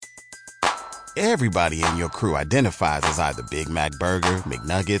Everybody in your crew identifies as either Big Mac Burger,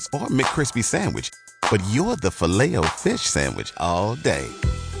 McNuggets, or McCrispy Sandwich. But you're the Filet-O-Fish Sandwich all day.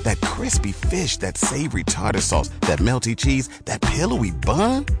 That crispy fish, that savory tartar sauce, that melty cheese, that pillowy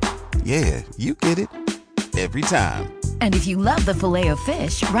bun. Yeah, you get it. Every time. And if you love the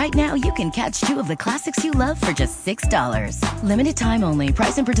Filet-O-Fish, right now you can catch two of the classics you love for just $6. Limited time only.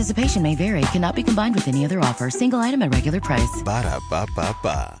 Price and participation may vary. Cannot be combined with any other offer. Single item at regular price.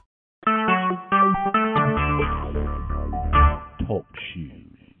 Ba-da-ba-ba-ba. Talk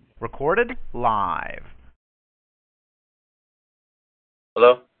shoes. Recorded live.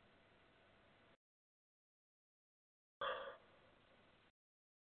 Hello?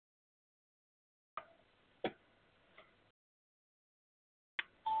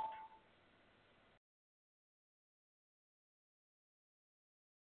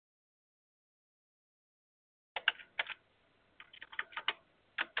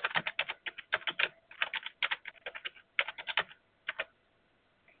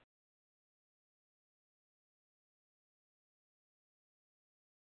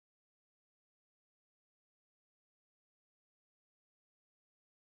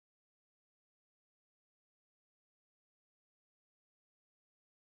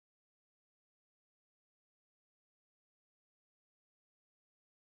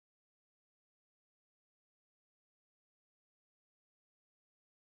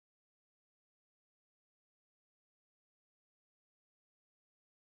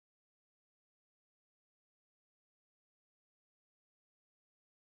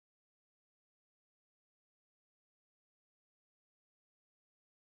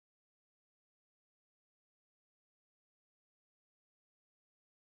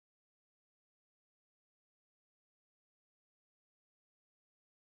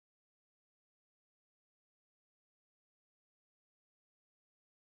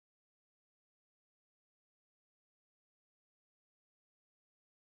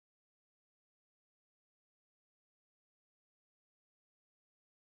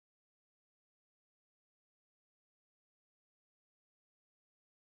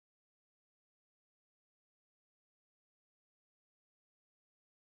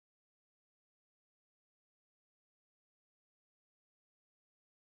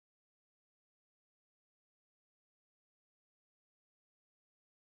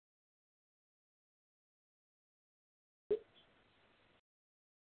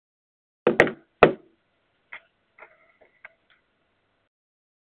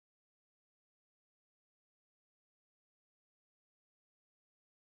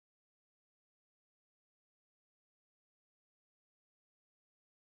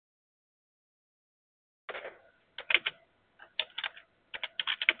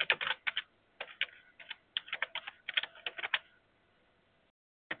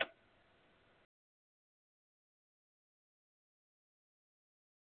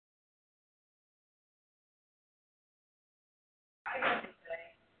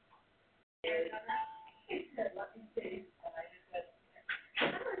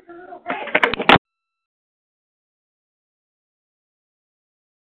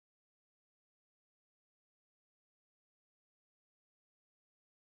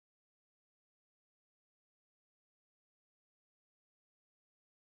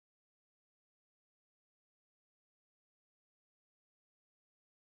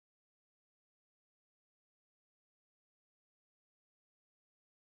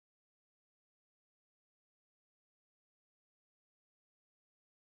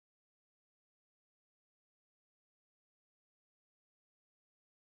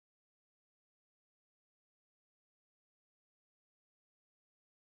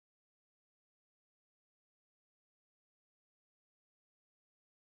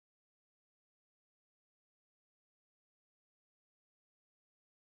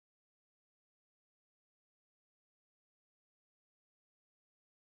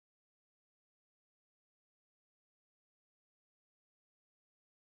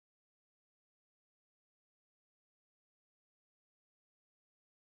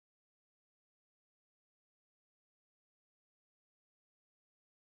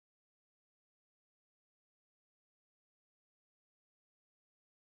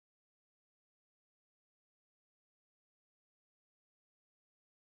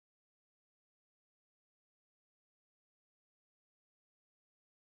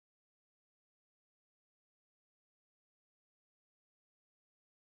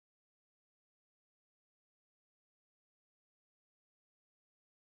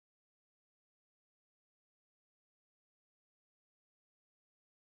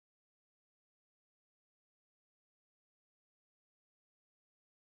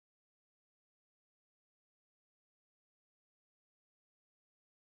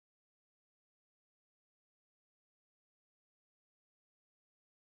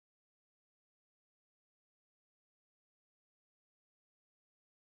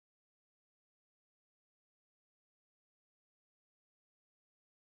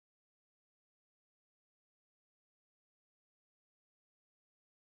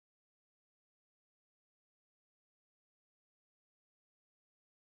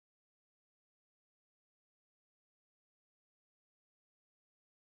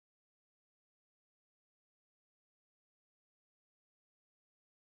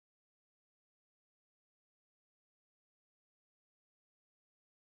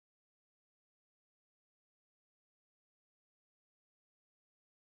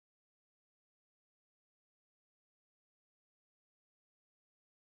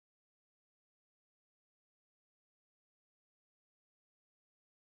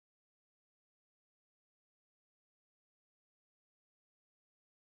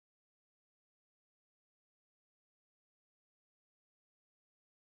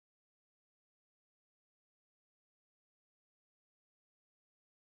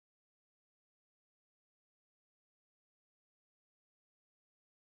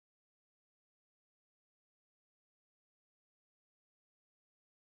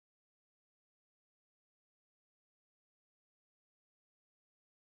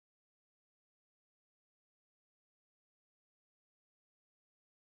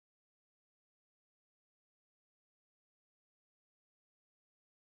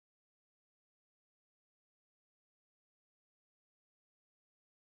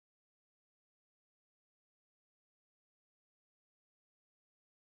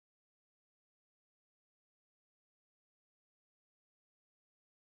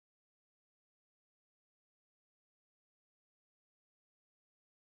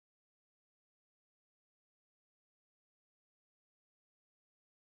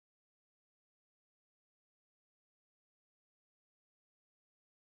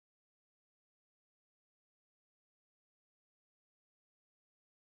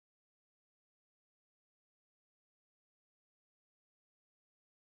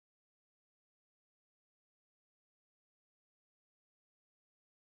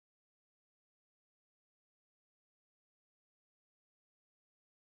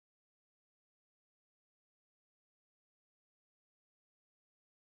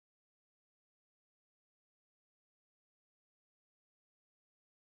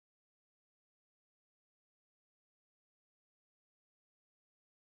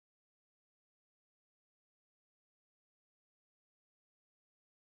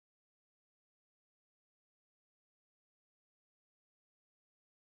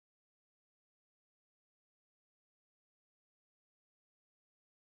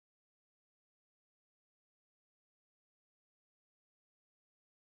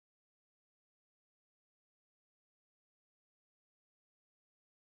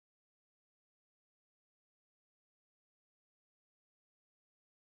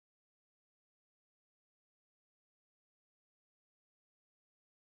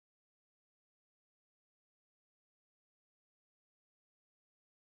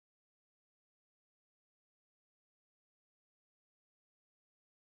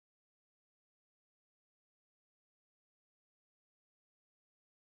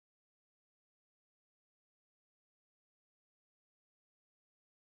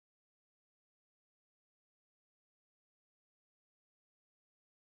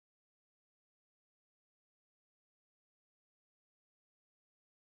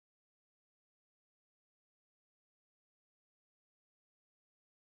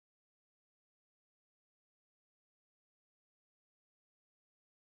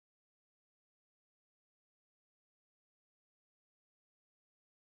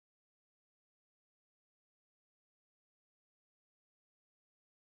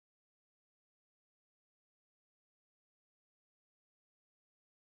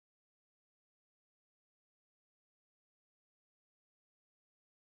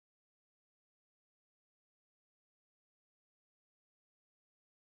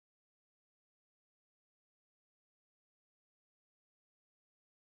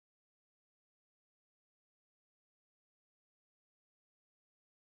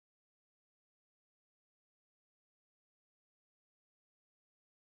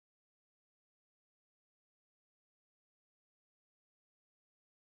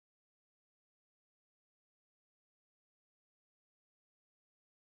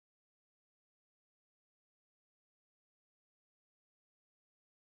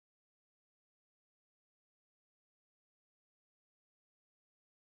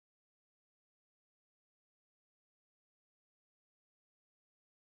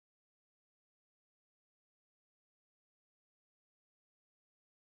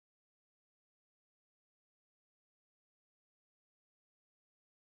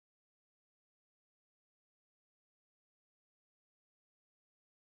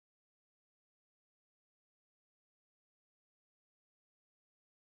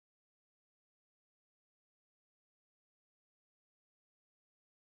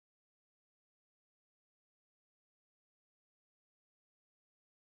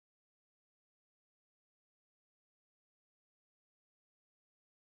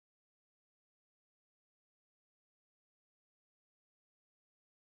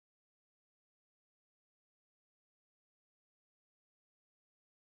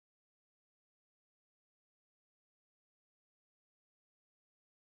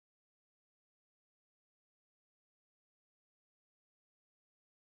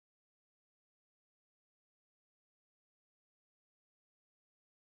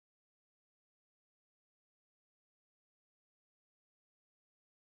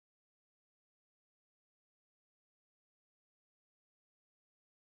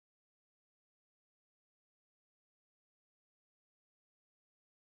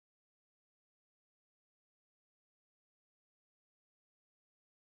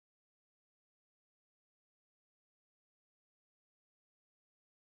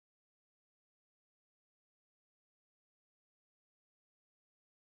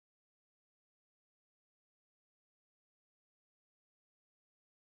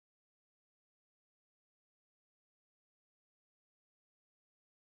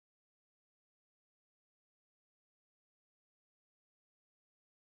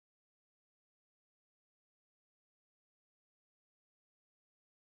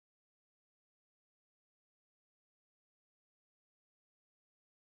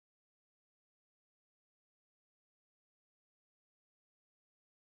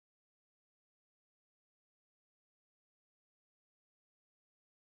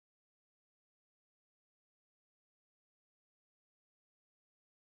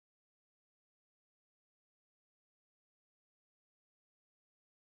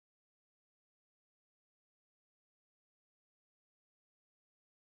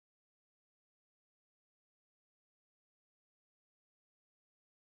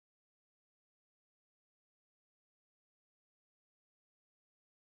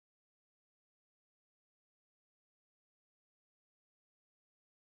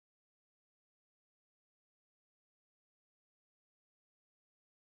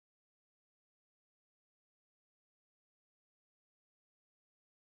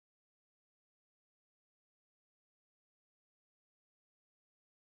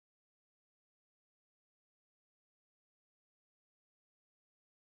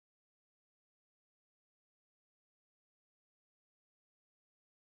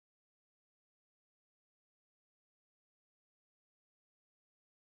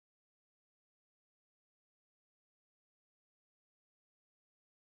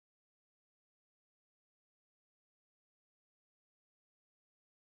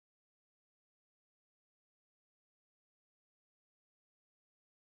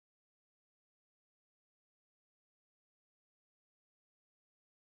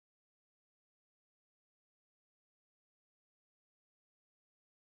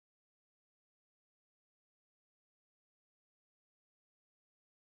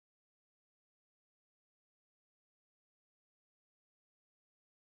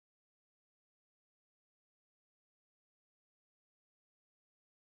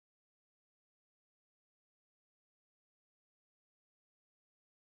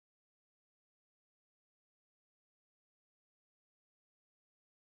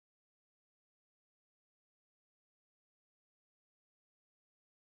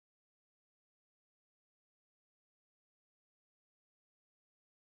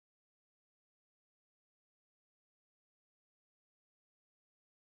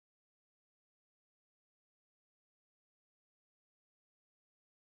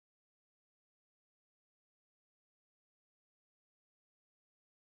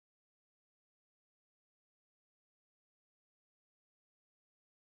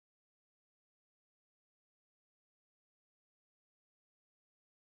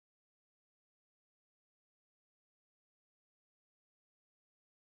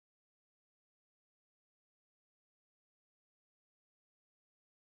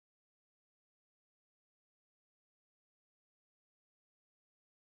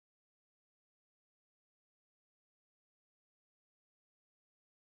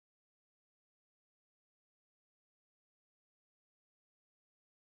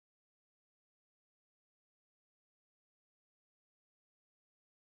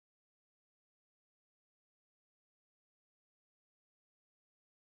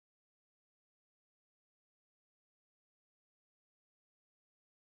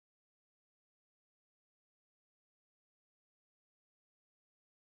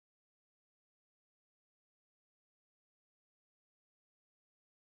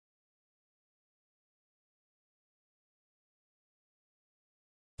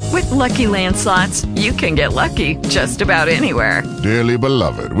 With Lucky Land Slots, you can get lucky just about anywhere. Dearly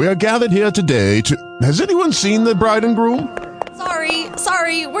beloved, we are gathered here today to... Has anyone seen the bride and groom?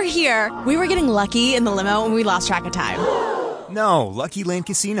 Sorry, we're here. We were getting lucky in the limo and we lost track of time. No, Lucky Land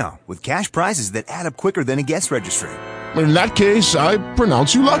Casino, with cash prizes that add up quicker than a guest registry. In that case, I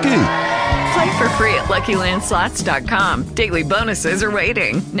pronounce you lucky. Play for free at LuckyLandSlots.com. Daily bonuses are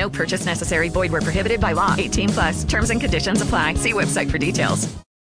waiting. No purchase necessary. Void where prohibited by law. 18+. Terms and conditions apply. See website for details.